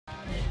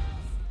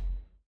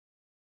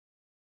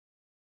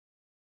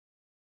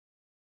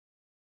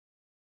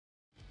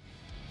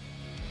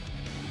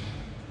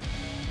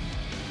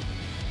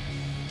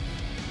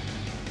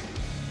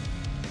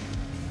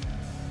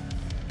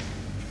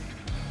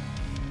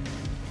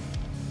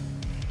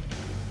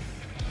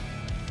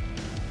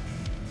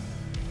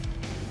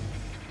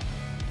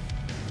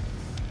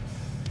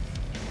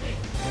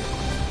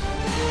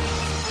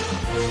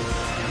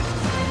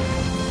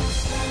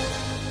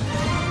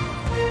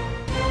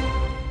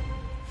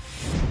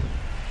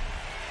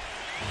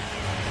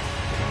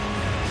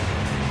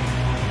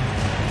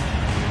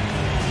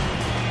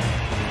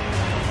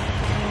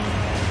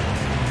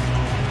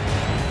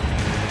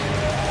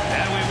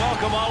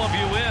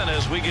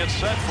we get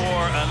set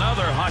for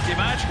another hockey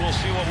match. We'll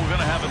see what we're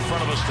going to have in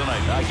front of us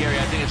tonight. Gary,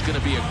 I think it's going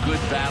to be a good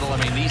battle. I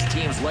mean, these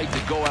teams like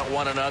to go at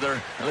one another.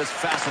 Now, let's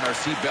fasten our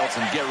seatbelts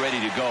and get ready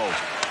to go.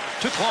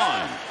 To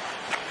Klein.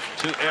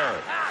 To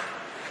Eric.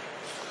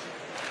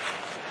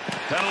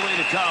 Penalty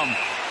to come.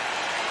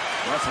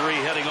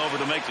 Referee heading over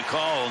to make the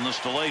call on this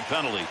delayed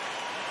penalty.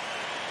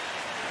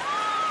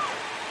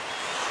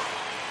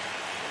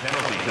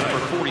 Penalty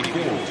number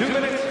 44. 2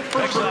 minutes.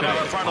 Picks that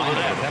out in front of the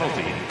net.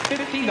 Penalty.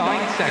 59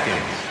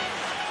 seconds.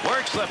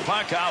 Works the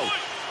puck out.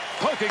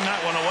 Poking that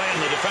one away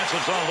in the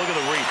defensive zone. Look at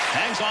the reach.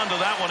 Hangs on to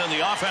that one in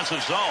the offensive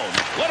zone.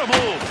 What a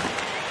move.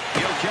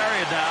 He'll carry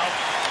it now.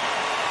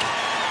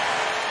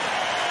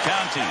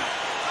 County.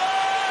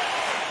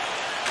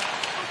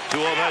 To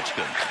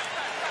Ovechkin.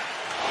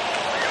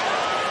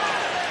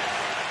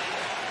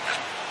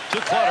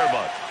 To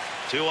Clutterbuck.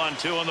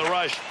 2-on-2 in the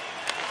rush.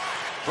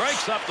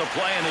 Breaks up the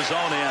play in his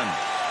own end.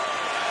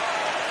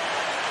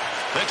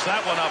 Picks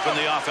that one up in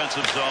the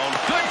offensive zone.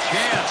 Good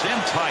chance in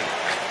tight.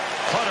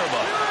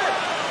 Clutterbuck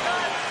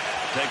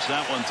takes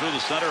that one through the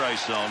center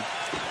ice zone.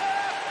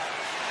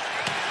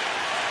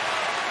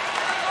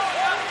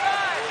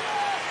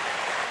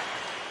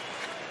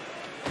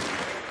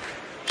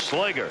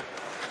 Slager.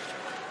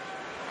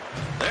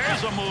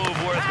 There's a move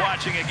worth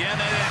watching again.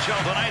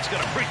 NHL tonight's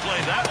going to replay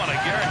that one, I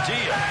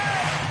guarantee you.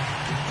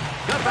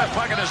 Got that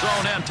puck in his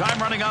own end. Time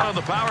running out on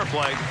the power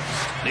play.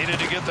 Needed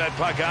to get that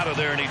puck out of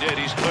there, and he did.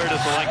 He's cleared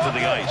at the length of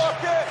the ice.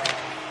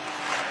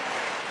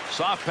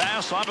 Soft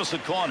pass,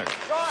 opposite corner.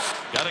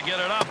 Got to get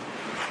it up.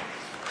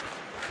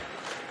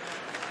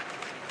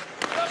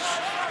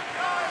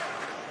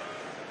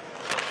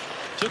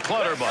 To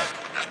Clutterbuck.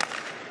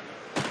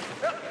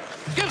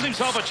 Gives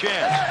himself a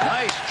chance.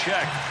 Nice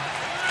check.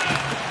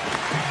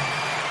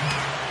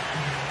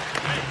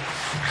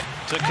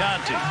 To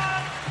Conti.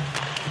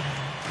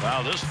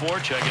 Wow, this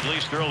forecheck, at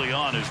least early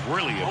on, is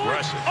really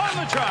aggressive. On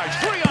the charge,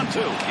 3-on-2.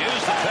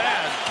 Use the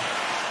pad.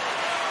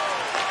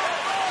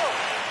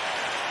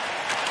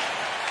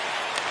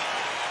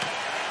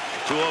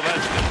 To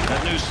Ovechkin.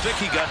 That new stick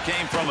he got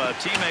came from a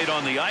teammate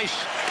on the ice.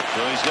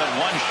 So he's got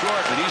one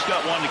short, but he's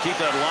got one to keep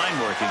that line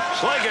working.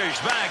 Slager's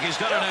back.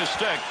 He's got a new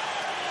stick.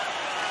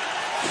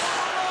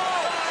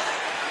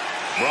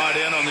 Brought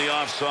in on the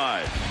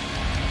offside.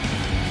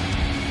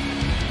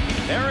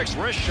 Eric's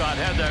wrist shot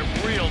had that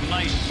real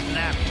nice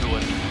snap to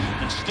it,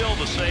 and still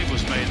the save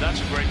was made. That's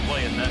a great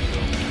play in net,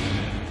 though.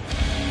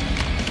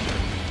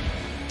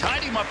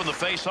 Tied him up in the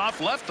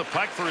face-off, left the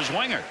puck for his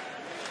winger.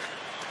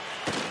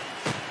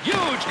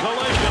 Huge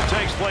collision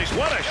takes place.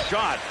 What a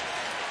shot.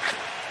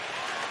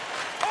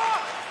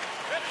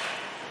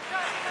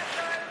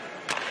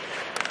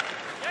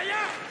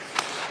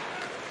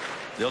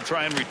 They'll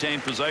try and retain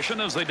possession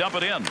as they dump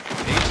it in.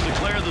 Needs to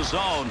clear the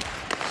zone.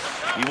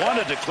 He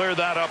wanted to clear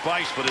that up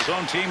ice, but his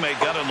own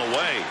teammate got in the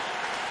way.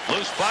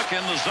 Loose puck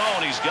in the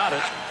zone. He's got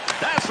it.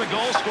 That's a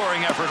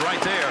goal-scoring effort right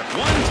there.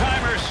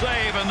 One-timer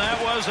save, and that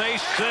was a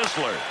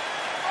sizzler.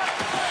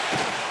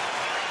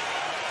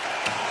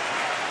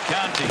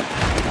 Conti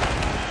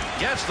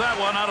gets that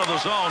one out of the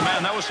zone.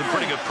 Man, that was some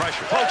pretty good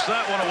pressure. Pokes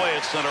that one away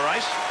at center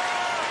ice.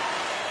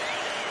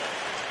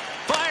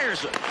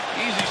 Fires it.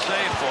 Easy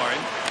save for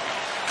him.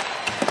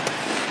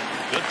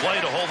 Good play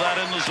to hold that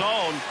in the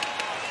zone.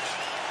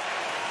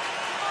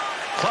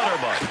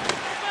 Clutterbuck.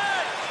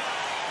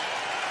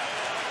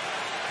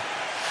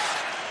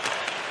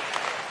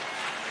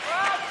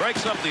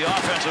 Breaks up the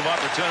offensive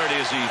opportunity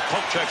as he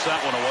poke checks that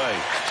one away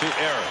to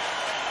Eric.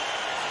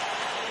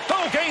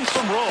 Oh, gains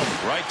some room.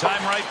 Right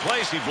time, right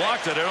place. He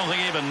blocked it. I don't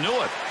think he even knew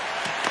it.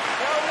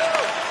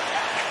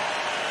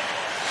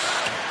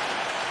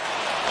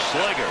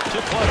 Slager to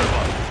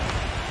Clutterbuck.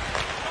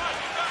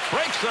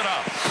 Breaks it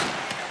up.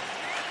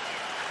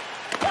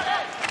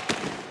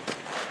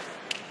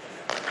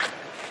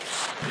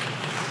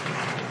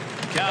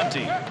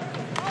 Conti.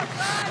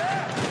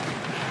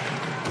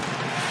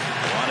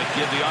 Want to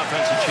give the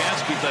offense a chance,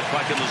 keep that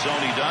puck in the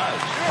zone. He does.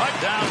 Puck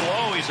down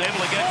low. He's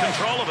able to get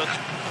control of it.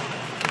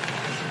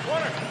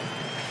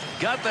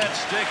 Got that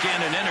stick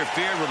in and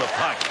interfered with the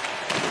puck.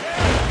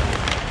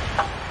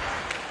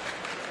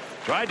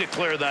 Tried to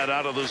clear that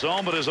out of the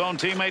zone, but his own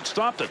teammate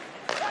stopped it.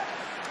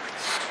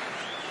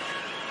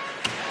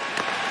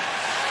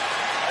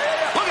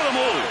 Look at the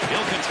move.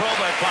 He'll control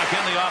that puck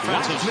in the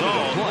offensive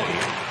zone.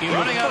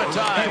 Running out of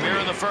time here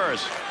in the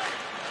first.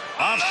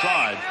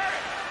 Offside.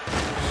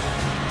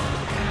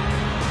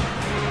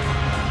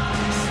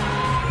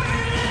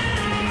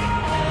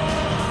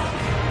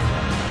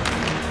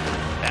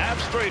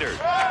 Abstrader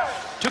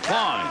to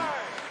Klein.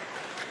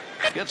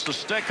 Gets the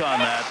stick on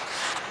that.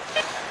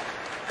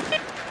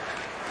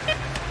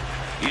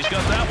 He's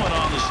got that one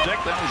on the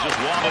stick. That was just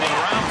wobbling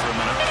around for a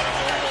minute.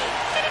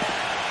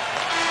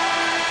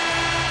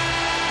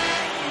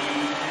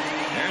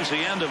 There's the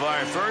end of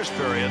our first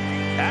period.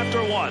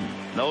 After one,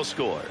 no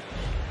score.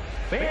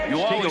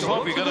 You always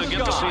hope you're going to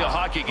get to see a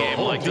hockey game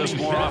like this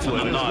more often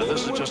than not.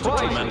 This is just a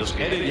tremendous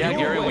game. Yeah,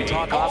 Gary, we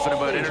talk often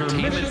about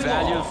entertainment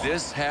value.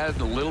 This had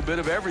a little bit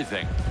of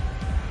everything.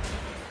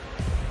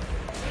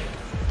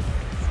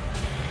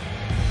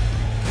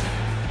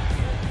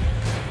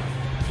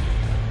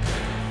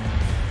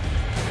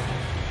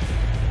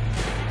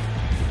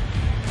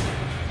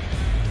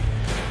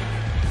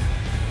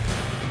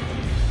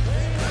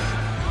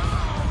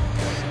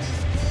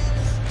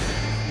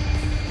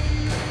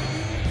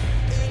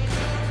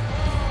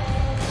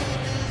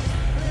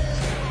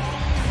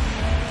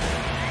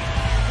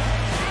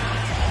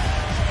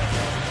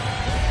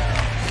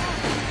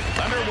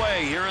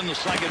 underway here in the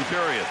second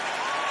period.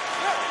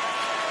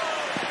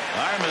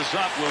 Time is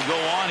up. We'll go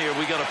on here.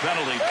 We got a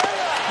penalty.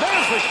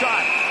 There's the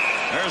shot.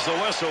 There's the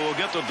whistle. We'll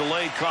get the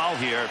delayed call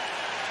here.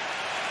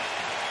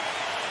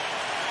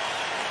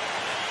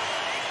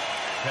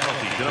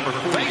 Penalty to number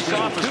 42.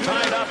 Face-off is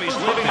tied up. He's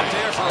leaving it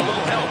there for a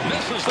little help.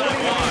 Misses that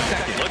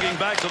one. Looking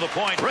back to the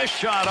point. Wrist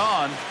shot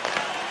on.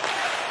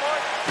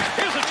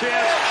 Here's a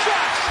chance.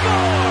 Shot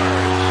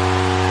scores!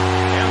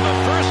 And the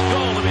first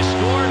goal to be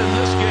scored in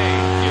this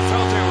game. You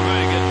felt they were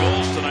going to get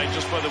goals tonight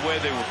just by the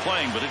way they were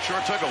playing, but it sure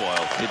took a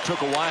while. It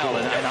took a while,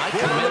 and I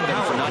commend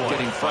them for not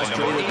getting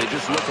frustrated. They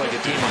just look like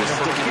a team that is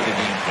sticking to the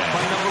game plan.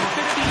 By number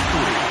 53.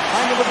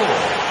 Time of the goal.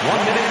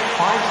 1 minute,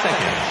 5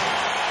 seconds.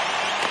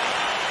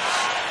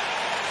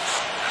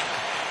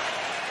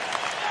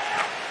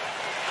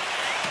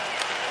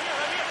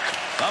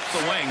 Up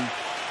the wing.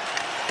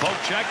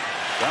 Poke check.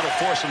 That'll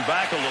force him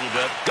back a little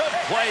bit. Good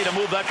play to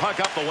move that puck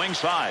up the wing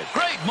side.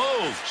 Great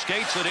move.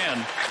 Skates it in.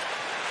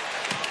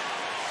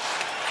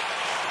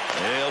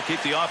 He'll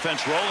keep the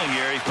offense rolling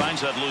here. He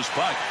finds that loose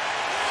puck.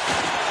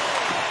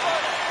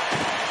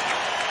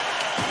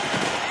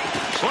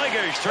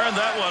 Slager's turned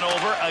that one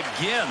over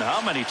again.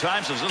 How many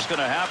times is this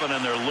going to happen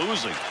and they're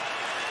losing?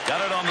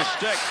 Got it on the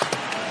stick.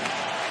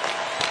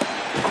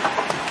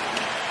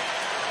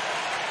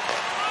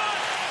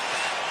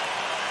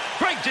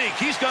 Great deke.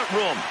 He's got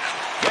room.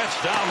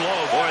 Gets down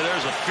low. Boy,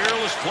 there's a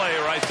fearless play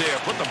right there.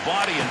 Put the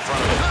body in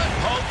front of it. Good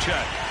poke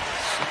check.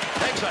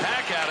 Takes a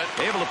hack at it.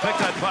 Able to pick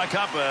that puck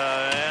up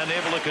and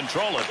able to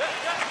control it.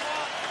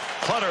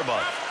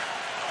 Clutterbuck.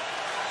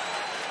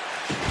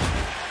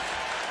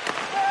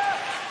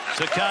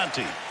 To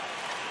Conti.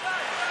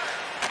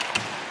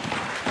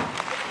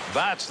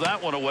 Bats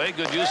that one away.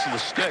 Good use of the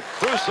stick.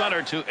 Through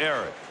center to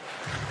Eric.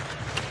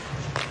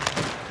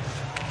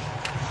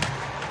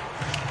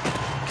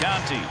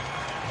 Conti.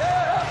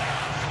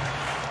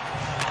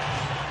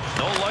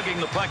 No lugging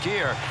the puck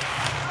here.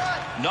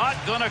 Not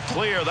going to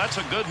clear. That's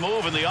a good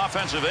move in the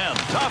offensive end.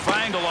 Tough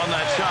angle on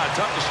that shot.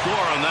 Tough to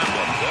score on that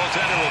one.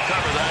 Goaltender will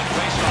cover that.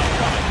 Face-off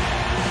coming.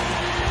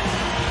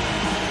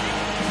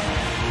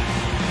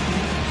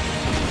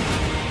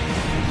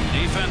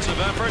 Defensive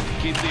effort.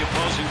 Keep the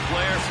opposing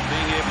player from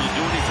being able to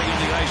do anything on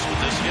the ice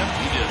with this hit.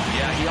 He did.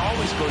 Yeah, he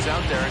always goes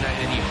out there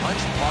and he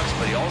hunts pucks,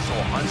 but he also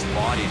hunts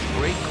bodies.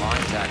 Great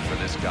contact for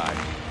this guy.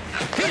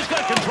 He's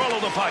got control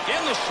of the puck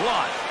in the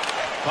slot.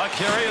 Puck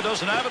carrier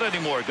doesn't have it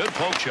anymore. Good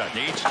poke shot.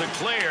 Needs to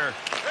clear.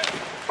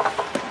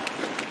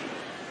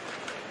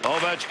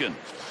 Ovechkin.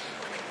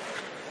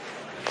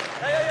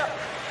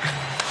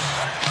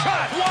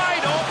 Shot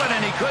wide open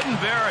and he couldn't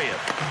bury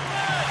it.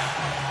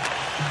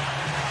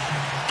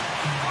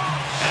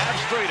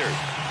 Abstreiter.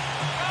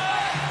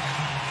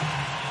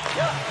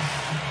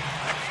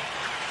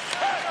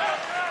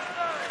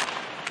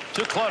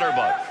 To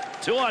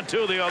Clutterbuck.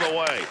 2-on-2 the other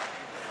way.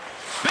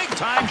 Big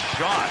time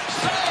shot.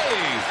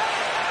 Save.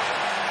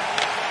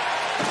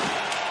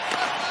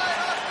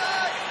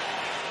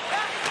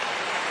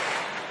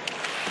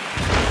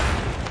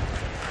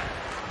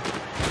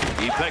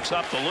 He picks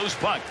up the loose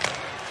puck.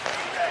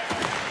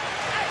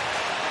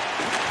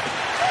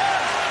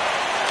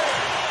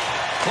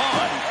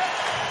 Klein.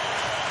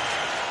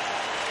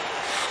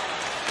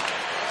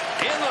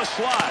 In the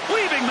slot.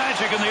 Weaving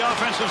magic in the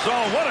offensive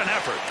zone. What an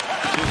effort.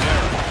 To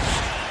Barrett.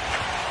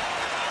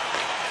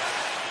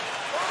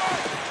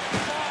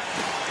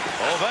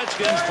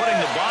 Ovechkin's putting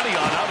the body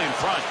on out in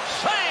front.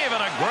 Save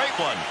and a great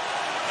one.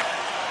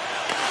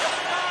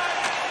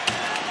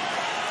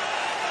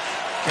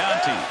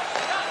 Conti.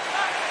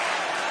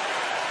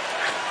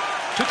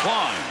 To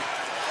Klein.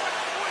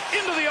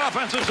 Into the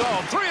offensive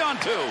zone.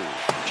 3-on-2.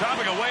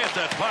 Chopping away at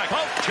that puck.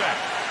 Poke check.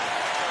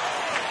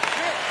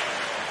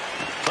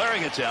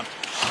 Clearing attempt.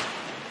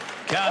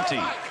 Conti.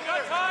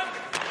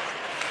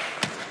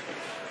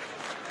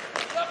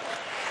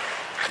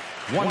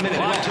 One minute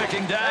Clock left.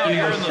 ticking down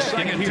here in the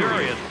second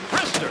period.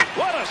 Brister.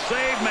 What a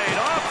save made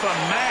off the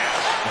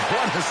mask.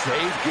 What a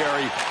save,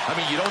 Gary. I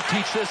mean, you don't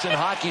teach this in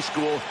hockey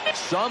school.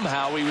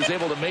 Somehow he was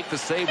able to make the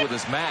save with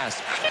his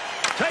mask.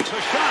 Takes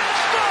a shot.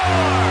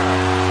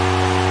 Score!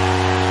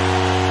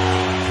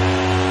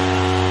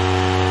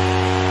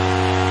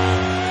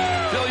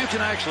 Can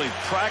actually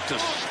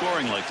practice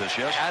scoring like this,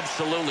 yes?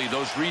 Absolutely.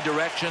 Those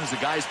redirections, the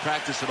guys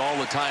practice it all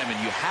the time,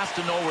 and you have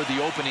to know where the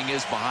opening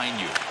is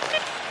behind you.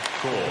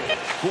 Goal.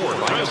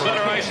 Scored by Through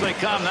center ice they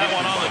come. That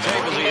one on the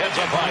tape as he heads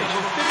up ice.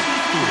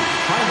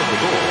 Time of the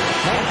goal.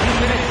 19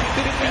 minutes,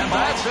 55 And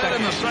that's it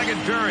in the seconds.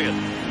 second period.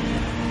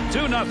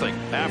 2-0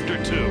 after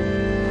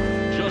 2.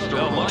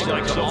 Well, it looks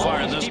like so far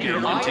in this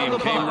game, one team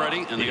came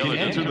ready and the other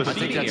didn't. I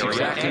think that's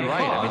exactly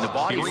right. I mean, the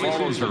body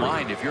follows the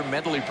mind. If you're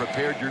mentally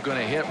prepared, you're going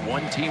to hit.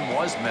 One team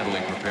was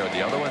mentally prepared.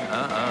 The other one,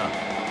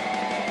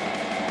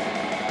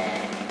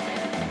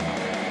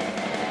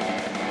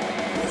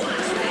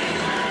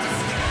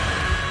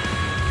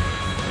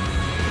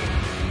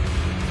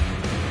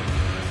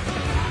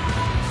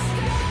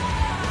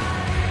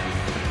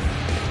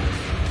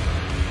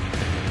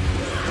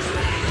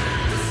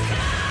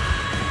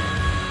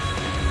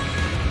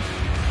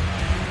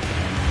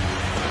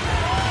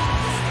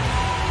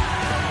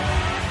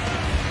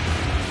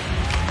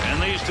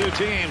 These two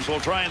teams will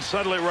try and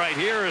settle it right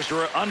here as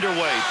we're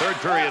underway. Third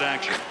period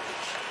action.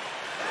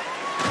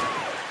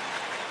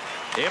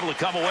 Able to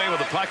come away with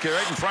the puck here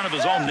right in front of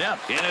his own net.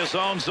 In his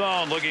own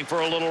zone, looking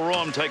for a little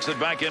room. Takes it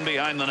back in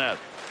behind the net.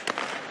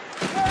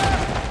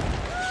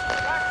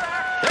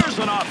 There's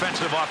an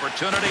offensive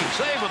opportunity.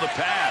 Save with the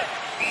pad.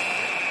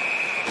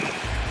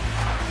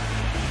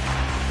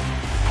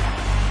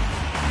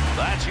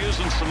 That's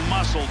using some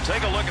muscle.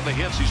 Take a look at the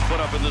hits he's put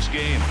up in this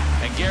game.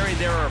 And Gary,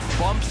 there are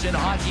bumps in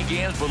hockey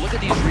games, but look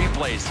at these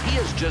replays. He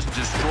has just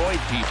destroyed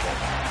people.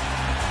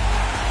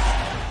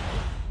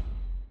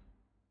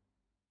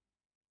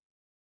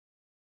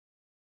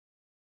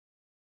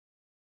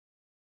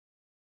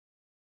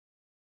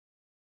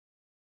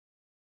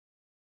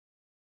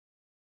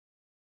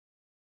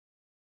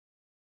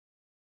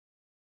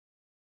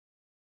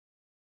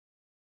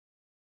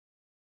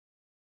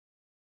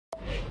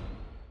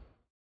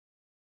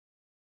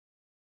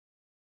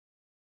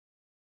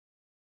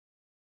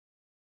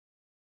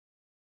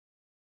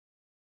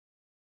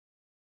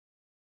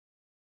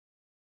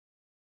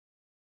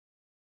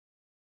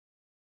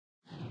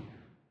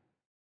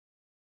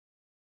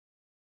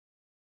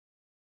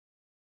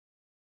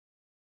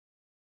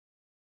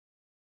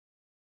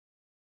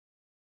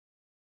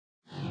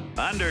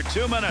 Under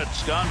 2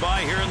 minutes gone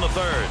by here in the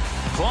third.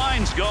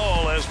 Klein's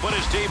goal has put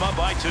his team up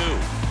by 2.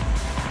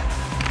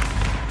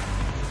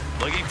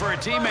 Looking for a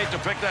teammate to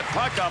pick that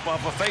puck up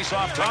off a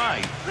face-off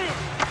tie.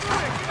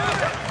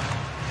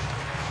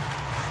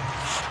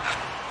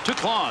 To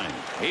Klein.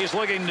 He's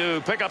looking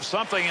to pick up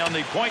something on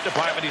the point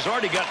department. He's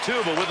already got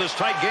 2, but with this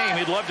tight game,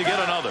 he'd love to get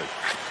another.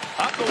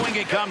 Up the wing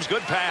he comes.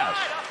 Good pass.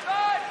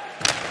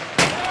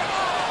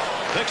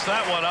 Picks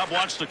that one up.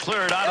 Wants to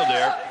clear it out of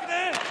there.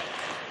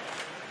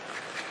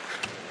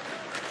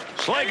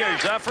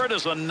 Slager's effort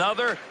is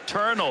another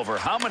turnover.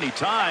 How many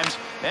times?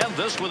 And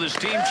this with his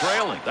team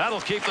trailing.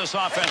 That'll keep this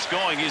offense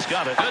going. He's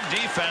got it. Good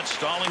defense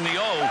stalling the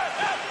O.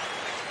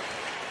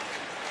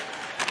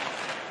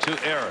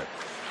 To Eric.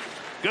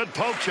 Good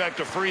poke check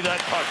to free that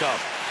puck up.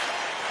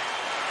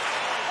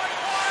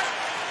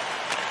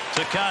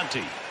 To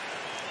Conti.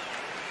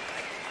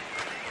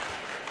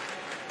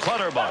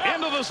 Clutterbuck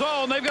into the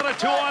zone. They've got a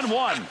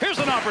 2-on-1. Here's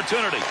an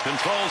opportunity.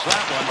 Controls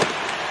that one.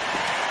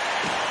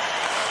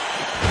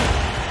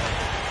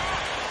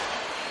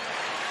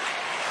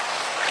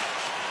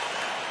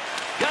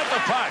 Got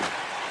the puck.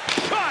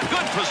 Shot.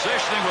 Good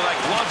positioning with that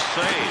glove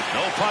save.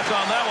 No puck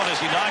on that one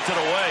as he knocked it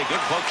away.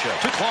 Good poke check.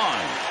 To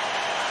Klein.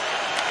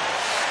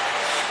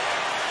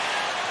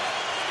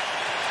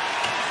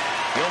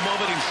 He'll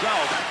move it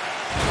himself.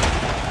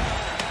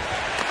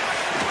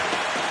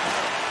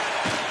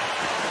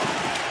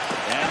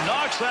 And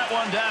knocks that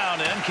one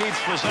down and keeps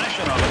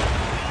possession of it.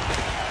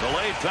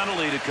 Delayed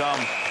penalty to come.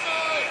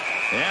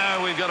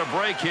 Yeah, we've got a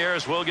break here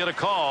as we'll get a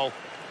call.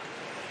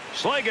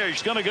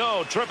 Slager's going to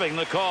go, tripping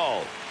the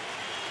call.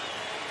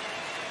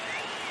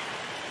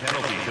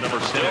 Penalty to number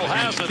 7. Still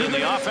has it in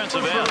the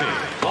offensive end.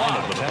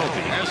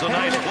 There's a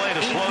nice play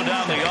to slow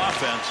down the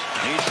offense.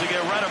 Needs to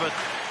get rid of it.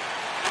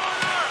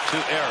 To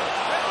Eric.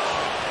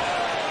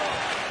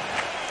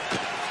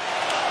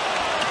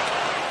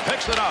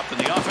 Picks it up in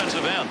the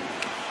offensive end.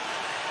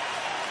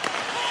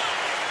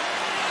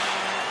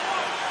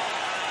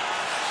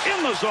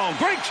 In the zone.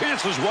 Great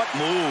chances. What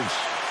moves?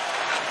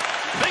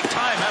 Big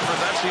time effort.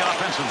 That's the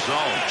offensive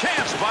zone.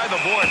 Chance by the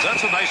boards.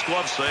 That's a nice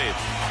glove save.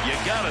 You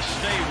got to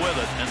stay with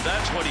it, and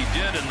that's what he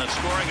did in the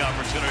scoring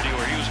opportunity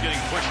where he was getting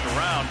pushed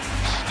around.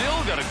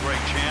 Still got a great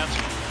chance,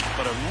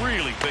 but a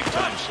really big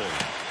time save.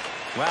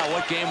 Wow,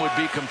 what game would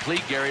be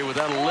complete, Gary,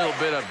 without a little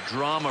bit of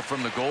drama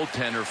from the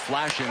goaltender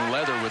flashing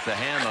leather with the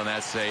hand on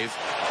that save.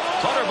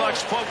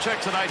 Clutterbuck's poke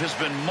check tonight has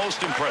been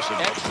most impressive.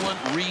 Excellent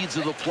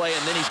reads of the play,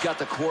 and then he's got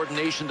the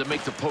coordination to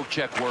make the poke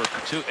check work.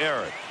 To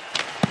Eric.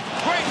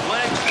 Great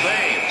leg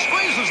save.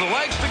 Squeezes the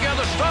legs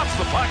together, stops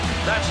the puck.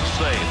 That's a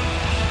save.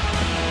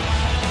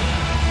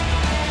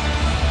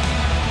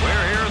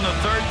 We're here in the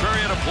third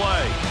period of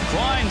play.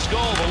 Klein's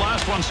goal, the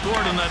last one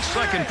scored in that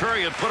second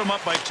period, put them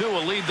up by 2,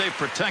 a lead they've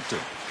protected.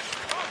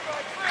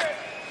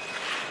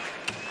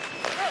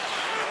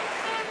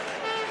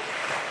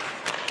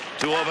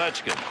 To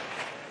Ovechkin.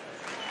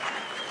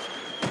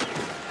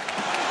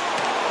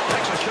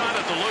 Takes a shot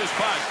at the loose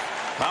puck.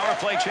 Power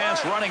play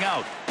chance running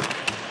out.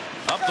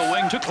 Up the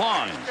wing to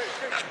Klein.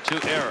 To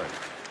Eric.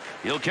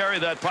 He'll carry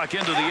that puck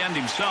into the end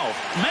himself.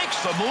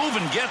 Makes the move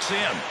and gets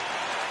in.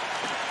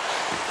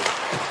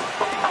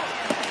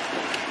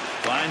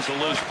 Finds the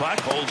loose puck.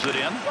 Holds it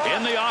in.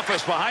 In the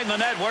office behind the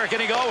net. Where can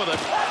he go with it?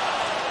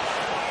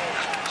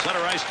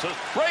 Center ice to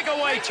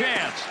breakaway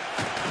chance.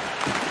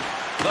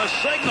 The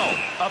signal.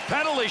 A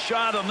penalty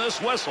shot on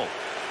this whistle.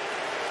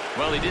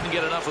 Well, he didn't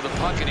get enough of the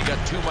puck, and he got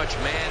too much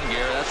man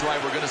here. That's why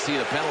we're going to see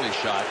the penalty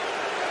shot.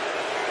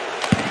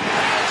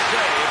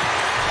 Save.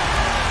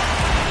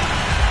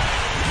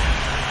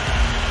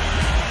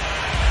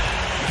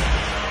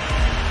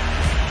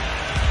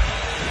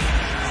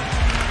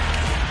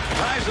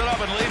 Ties it up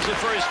and leaves it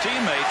for his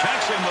teammate.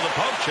 Checks him with a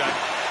poke check.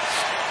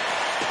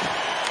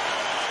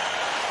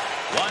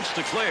 Wants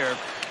to clear.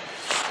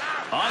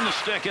 On the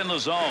stick in the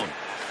zone.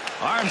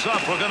 Arms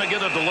up. We're going to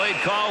get a delayed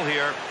call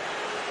here.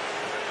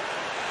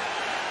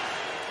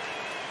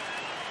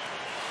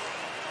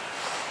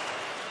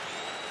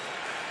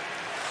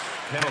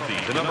 Penalty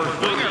to number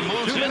 3. Winger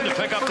moves in to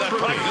pick up that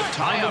puck. Good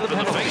tie-up in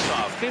the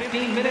face-off.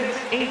 15 minutes,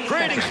 8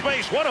 Creating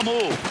seconds. space. What a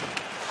move.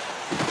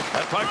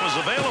 That puck was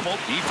available.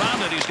 He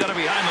found it. He's got it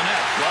behind the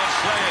net. Glove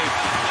save.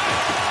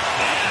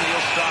 And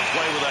he'll stop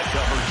play with that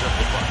coverage of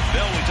the puck.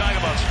 Bill, we talk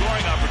about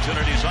scoring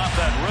opportunities off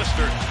that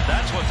wrister.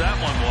 That's what that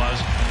one was.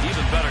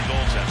 Even better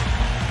goaltending.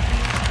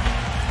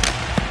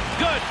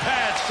 Good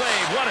pad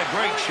save. What a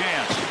great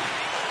chance.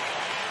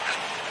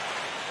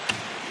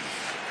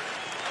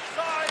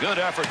 Good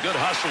effort. Good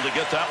hustle to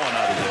get that one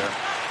out of there.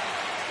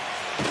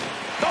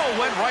 Oh,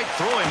 went right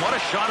through him. What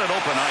a shot at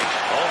open ice.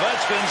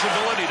 Ovechkin's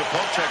ability to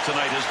poke check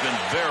tonight has been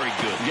very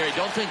good. Gary,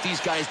 don't think these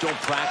guys don't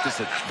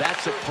practice it.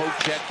 That's a poke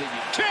check that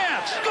you...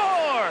 Chance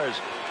scores!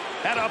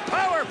 And a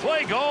power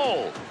play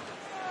goal.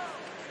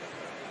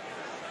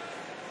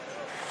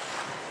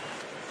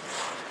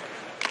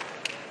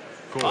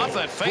 Off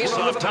that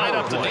face-off, tied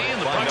up the D,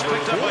 and the puck's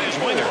picked up by his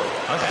winger.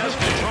 Has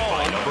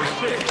control. Number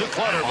 6. To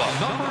Clutterbuck.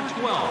 Number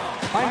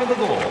 12. Time of the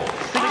goal.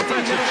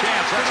 Offensive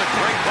chance. That's a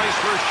great place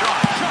for a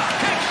shot.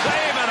 Kick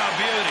save and a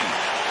beauty.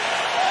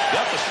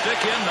 Got the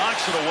stick in,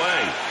 knocks it away.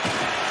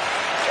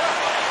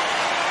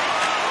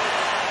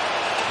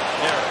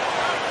 There.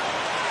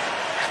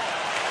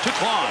 To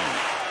Klein.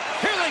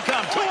 Here they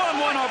come.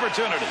 2-on-1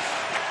 opportunity.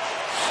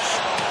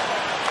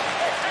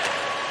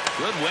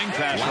 Good wing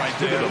pass right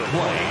there.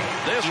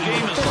 This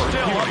game is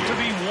still up to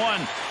be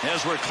won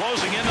as we're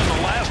closing in on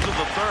the last of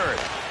the third.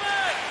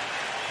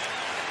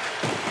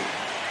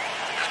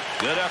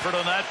 Good effort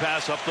on that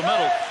pass up the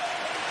middle.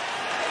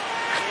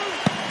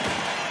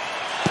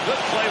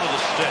 Good play with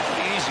the stick.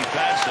 Easy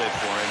pad save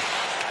for him.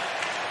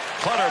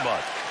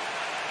 Clutterbuck.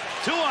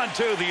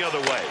 2-on-2 the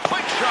other way.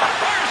 Quick shot.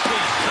 Mercy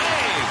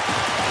save.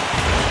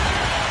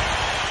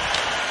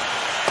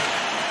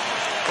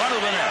 Front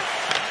of the net.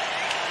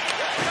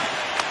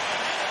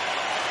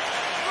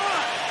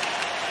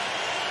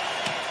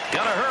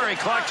 Gotta hurry.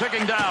 Clock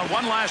ticking down.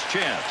 One last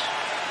chance.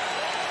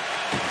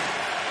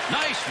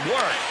 Nice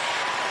work.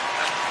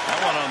 That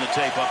one on the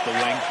tape up the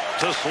wing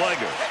to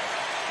Slager.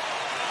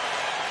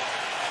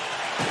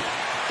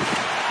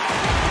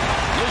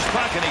 Loose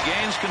puck and he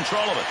gains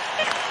control of it.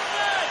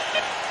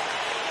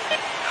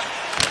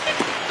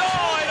 No,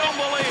 I don't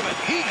believe it.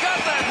 He got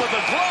that with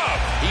a glove.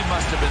 He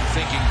must have been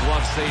thinking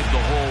glove save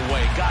the whole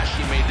way. Gosh,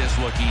 he made this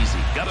look easy.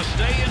 Got to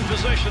stay in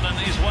position on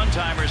these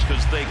one-timers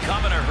because they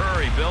come in a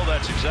hurry. Bill,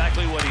 that's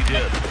exactly what he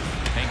did.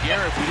 And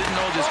Gary, if we didn't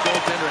know this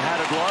goaltender had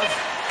a glove,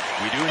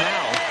 we do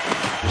now.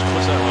 Just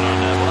puts that one on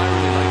net.